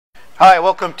Hi,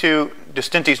 welcome to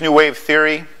Distinti's New Wave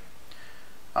Theory.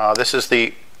 This is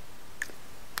the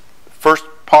first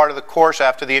part of the course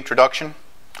after the introduction.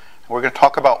 We're going to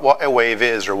talk about what a wave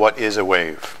is, or what is a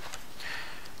wave.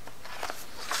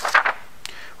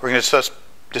 We're going to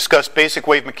discuss basic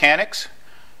wave mechanics,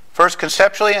 first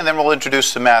conceptually, and then we'll introduce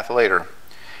some math later.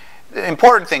 The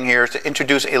important thing here is to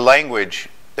introduce a language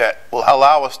that will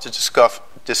allow us to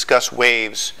discuss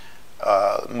waves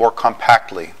more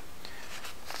compactly.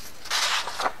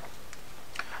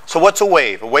 So what's a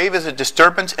wave? A wave is a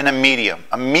disturbance in a medium.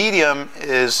 A medium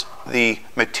is the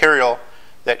material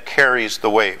that carries the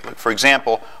wave. For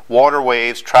example, water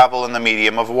waves travel in the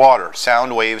medium of water.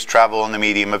 Sound waves travel in the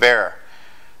medium of air.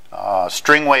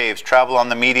 String waves travel on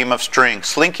the medium of string.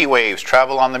 Slinky waves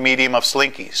travel on the medium of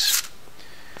slinkies.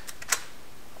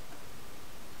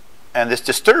 And this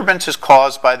disturbance is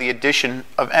caused by the addition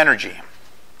of energy.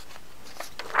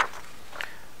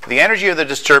 The energy of the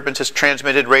disturbance is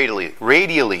transmitted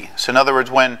radially. So in other words,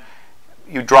 when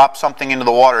you drop something into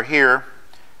the water here,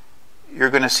 you're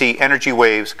going to see energy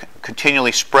waves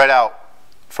continually spread out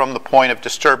from the point of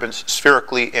disturbance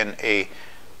spherically in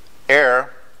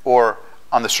air or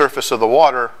on the surface of the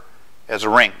water as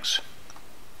rings.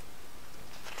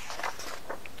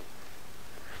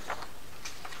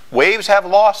 Waves have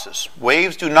losses.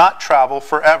 Waves do not travel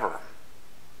forever.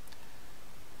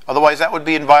 Otherwise, that would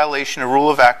be in violation of rule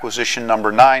of acquisition number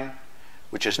 9,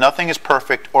 which is nothing is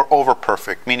perfect or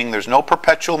over-perfect, meaning there's no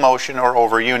perpetual motion or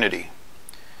over-unity.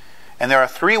 And there are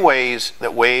 3 ways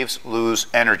that waves lose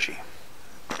energy.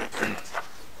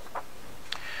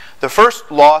 The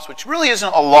first loss, which really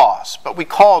isn't a loss, but we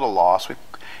call it a loss.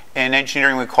 In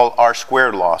engineering, we call it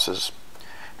R-squared losses,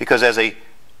 because as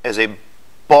a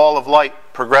ball of light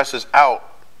progresses out,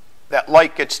 that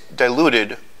light gets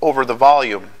diluted over the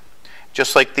volume.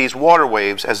 Just like these water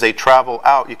waves, as they travel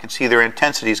out, you can see their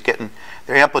intensity's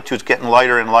their amplitude's getting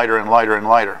lighter and lighter and lighter and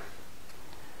lighter.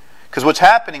 Because what's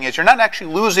happening is you're not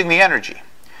actually losing the energy.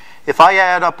 If I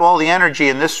add up all the energy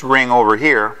in this ring over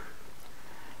here,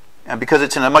 and because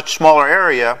it's in a much smaller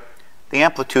area, the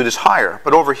amplitude is higher.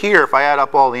 But over here, if I add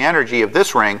up all the energy of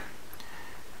this ring,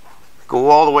 go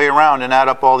all the way around and add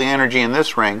up all the energy in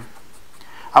this ring,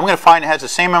 I'm going to find it has the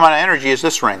same amount of energy as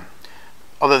this ring,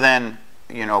 other than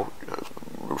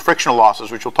frictional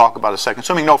losses, which we'll talk about in a second,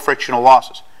 assuming no frictional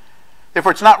losses.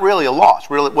 Therefore, it's not really a loss.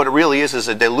 What it really is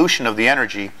a dilution of the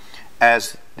energy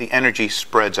as the energy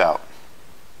spreads out.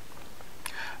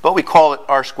 But we call it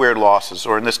R-squared losses,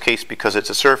 or in this case, because it's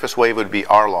a surface wave, it would be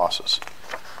R losses.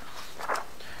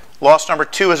 Loss number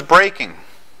 2 is breaking.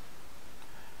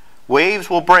 Waves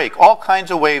will break. All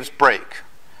kinds of waves break.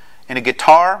 In a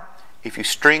guitar, if you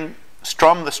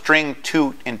strum the string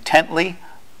too intently,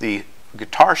 the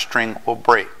guitar string will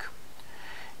break.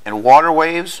 In water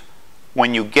waves,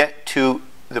 when you get to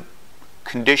the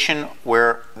condition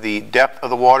where the depth of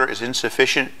the water is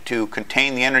insufficient to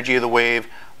contain the energy of the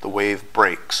wave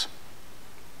breaks.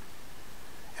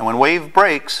 And when wave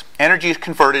breaks, energy is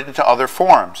converted into other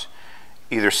forms,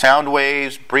 either sound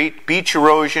waves, beach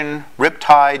erosion,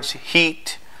 riptides,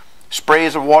 heat,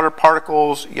 sprays of water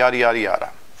particles, yada yada yada.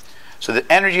 So the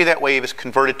energy of that wave is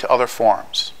converted to other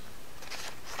forms.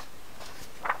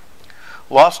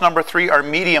 Loss number 3 are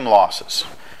medium losses.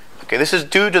 Okay, this is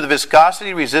due to the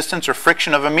viscosity, resistance, or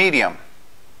friction of a medium.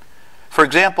 For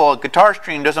example, a guitar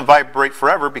string doesn't vibrate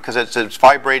forever because it's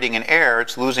vibrating in air.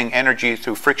 It's losing energy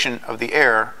through friction of the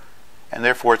air, and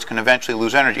therefore it's going to eventually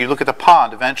lose energy. You look at the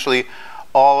pond. Eventually,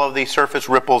 all of the surface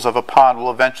ripples of a pond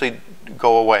will eventually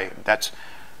go away. That's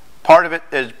part of it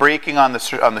is breaking on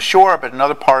the shore, but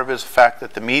another part of it is the fact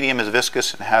that the medium is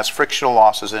viscous and has frictional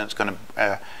losses, and it's going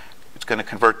to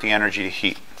convert the energy to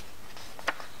heat.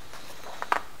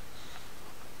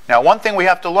 Now, one thing we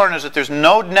have to learn is that there's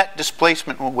no net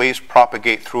displacement when waves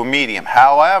propagate through a medium.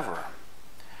 However,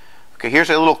 okay, here's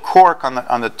a little cork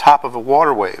on the top of a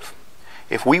water wave.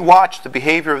 If we watch the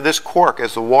behavior of this cork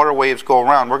as the water waves go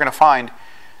around, we're going to find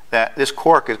that this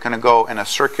cork is going to go in a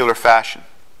circular fashion.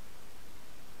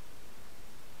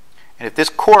 And if this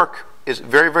cork is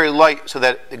very, very light so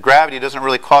that the gravity doesn't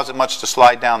really cause it much to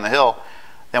slide down the hill,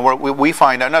 then we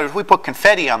find out, if we put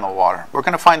confetti on the water, we're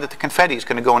going to find that the confetti is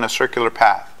going to go in a circular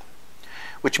path,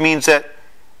 which means that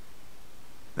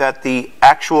the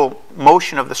actual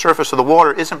motion of the surface of the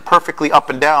water isn't perfectly up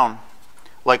and down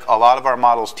like a lot of our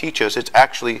models teach us. It's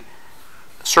actually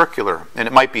circular, and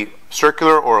it might be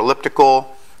circular or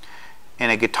elliptical. In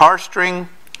a guitar string,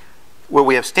 where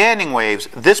we have standing waves,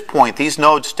 this point, these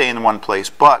nodes stay in one place,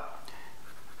 but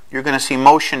you're going to see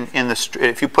motion in the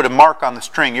if you put a mark on the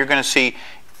string, you're going to see,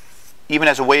 even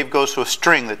as a wave goes through a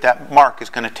string, that mark is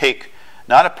going to take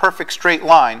not a perfect straight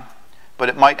line, but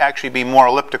it might actually be more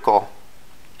elliptical.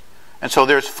 And so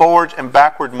there's forward and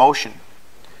backward motion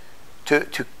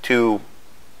to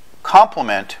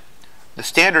complement the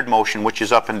standard motion, which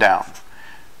is up and down.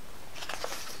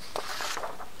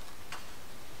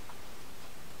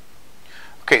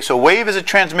 Okay, so wave is a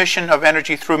transmission of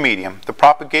energy through medium. The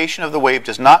propagation of the wave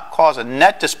does not cause a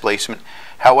net displacement.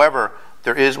 However,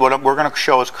 there is what we're going to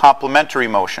show as complementary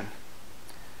motion,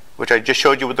 which I just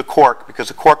showed you with the cork, because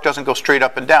the cork doesn't go straight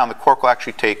up and down. The cork will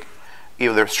actually take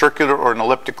either circular or an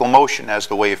elliptical motion as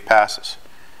the wave passes.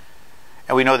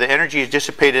 And we know that energy is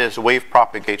dissipated as the wave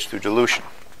propagates through dilution.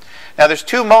 Now there's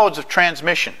two modes of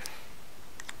transmission,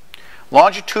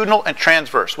 longitudinal and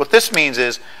transverse. What this means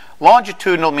is,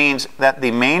 longitudinal means that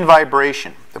the main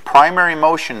vibration, the primary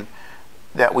motion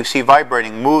that we see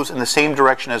vibrating, moves in the same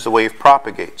direction as the wave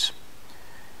propagates.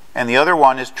 And the other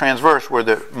one is transverse, where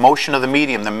the motion of the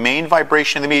medium, the main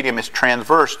vibration of the medium, is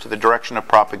transverse to the direction of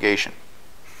propagation.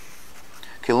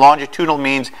 Okay, longitudinal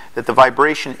means that the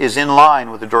vibration is in line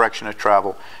with the direction of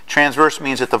travel. Transverse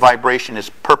means that the vibration is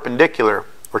perpendicular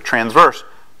or transverse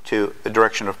to the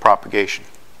direction of propagation.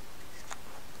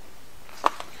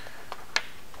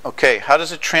 Okay, how does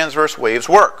the transverse waves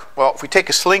work? Well, if we take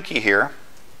a slinky here,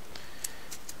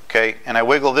 okay, and I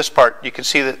wiggle this part, you can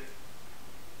see that,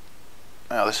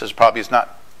 well, this is probably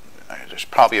not, there's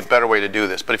probably a better way to do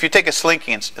this. But if you take a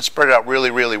slinky and spread it out really,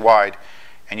 really wide,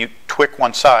 and you twick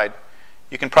one side,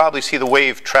 you can probably see the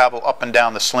wave travel up and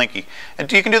down the slinky. And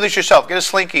you can do this yourself. Get a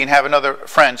slinky and have another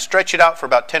friend stretch it out for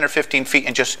about 10 or 15 feet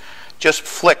and just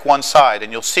flick one side,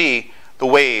 and you'll see the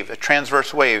wave, a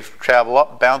transverse wave, travel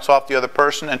up, bounce off the other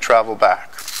person, and travel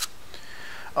back.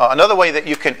 Another way that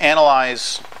you can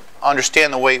analyze,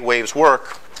 understand the way waves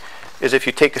work, is if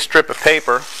you take a strip of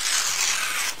paper,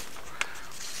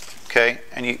 okay,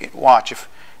 and you watch.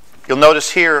 You'll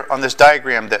notice here on this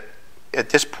diagram that at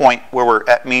this point where we're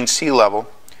at mean sea level,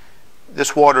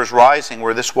 this water is rising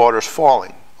where this water is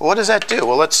falling. Well, what does that do?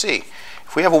 Well, let's see.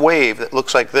 If we have a wave that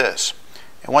looks like this,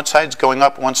 and one side's going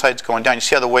up, one side's going down. You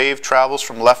see how the wave travels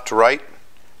from left to right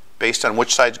based on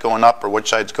which side's going up or which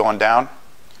side's going down?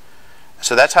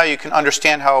 So that's how you can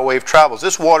understand how a wave travels.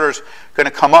 This water is going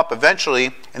to come up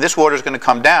eventually, and this water is going to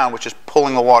come down, which is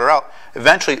pulling the water out.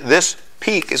 Eventually, this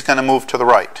peak is going to move to the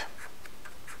right.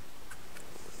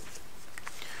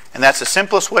 And that's the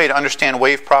simplest way to understand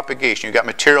wave propagation. You've got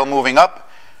material moving up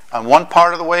on one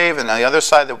part of the wave, and on the other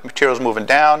side, the material is moving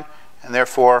down, and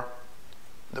therefore,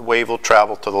 the wave will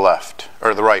travel to the left,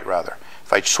 or the right rather.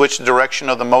 If I switch the direction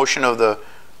of the motion of the,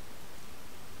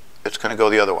 it's going to go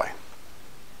the other way.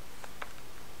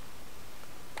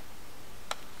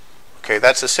 Okay,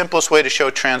 that's the simplest way to show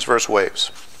transverse waves.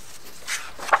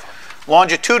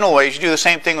 Longitudinal waves, you do the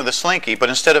same thing with a slinky, but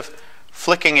instead of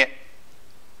flicking it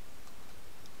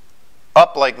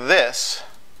up like this,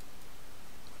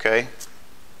 okay,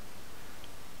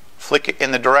 flick it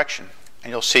in the direction,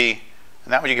 and you'll see.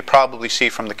 And that one you could probably see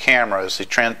from the camera as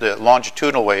the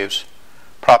longitudinal waves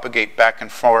propagate back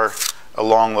and forth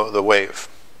along the wave.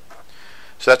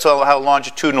 So that's all how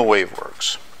longitudinal wave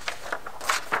works.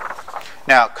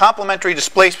 Now, complementary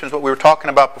displacement is what we were talking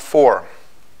about before.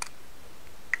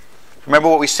 Remember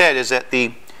what we said is that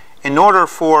in order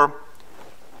for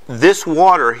this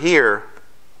water here,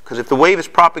 because if the wave is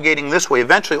propagating this way,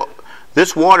 eventually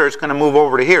this water is going to move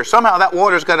over to here. Somehow that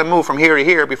water's got to move from here to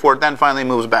here before it then finally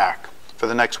moves back for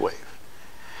the next wave.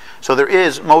 So there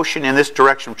is motion in this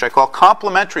direction, which I call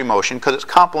complementary motion, because it's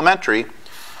complementary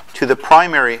to the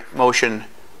primary motion,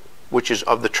 which is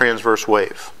of the transverse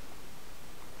wave.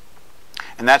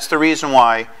 And that's the reason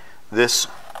why this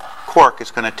cork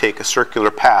is going to take a circular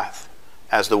path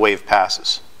as the wave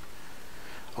passes.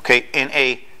 Okay,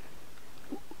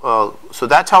 so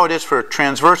that's how it is for a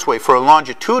transverse wave. For a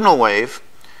longitudinal wave,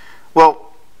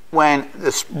 well, when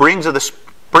the springs of the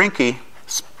splinky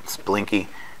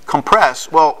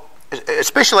compress, well,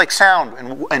 especially like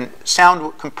sound and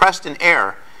sound compressed in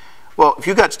air, well, if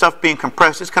you've got stuff being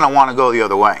compressed, it's going to want to go the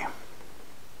other way.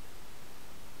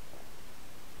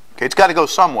 Okay, it's got to go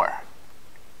somewhere.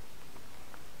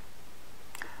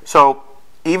 So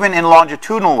even in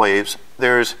longitudinal waves,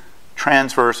 there's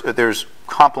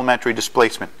complementary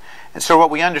displacement. And so what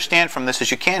we understand from this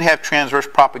is you can't have transverse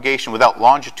propagation without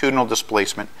longitudinal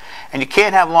displacement, and you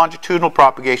can't have longitudinal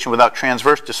propagation without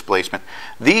transverse displacement.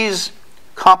 These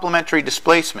complementary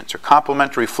displacements or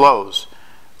complementary flows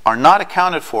are not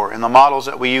accounted for in the models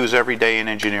that we use every day in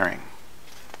engineering.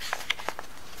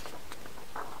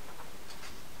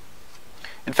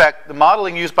 In fact, the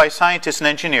modeling used by scientists and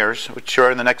engineers, which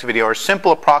are in the next video, are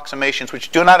simple approximations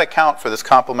which do not account for this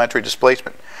complementary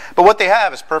displacement. But what they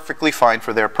have is perfectly fine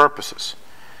for their purposes.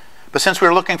 But since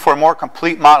we're looking for a more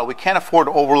complete model, we can't afford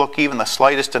to overlook even the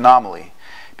slightest anomaly,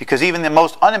 because even the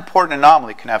most unimportant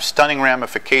anomaly can have stunning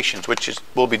ramifications, which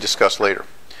will be discussed later.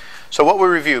 So what we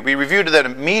reviewed that a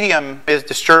medium is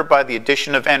disturbed by the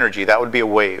addition of energy. That would be a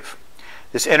wave.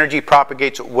 This energy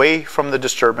propagates away from the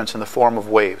disturbance in the form of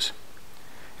waves.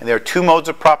 And there are two modes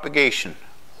of propagation,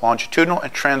 longitudinal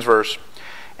and transverse.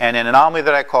 And an anomaly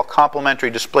that I call complementary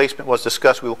displacement was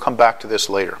discussed. We will come back to this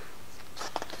later.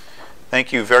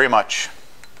 Thank you very much.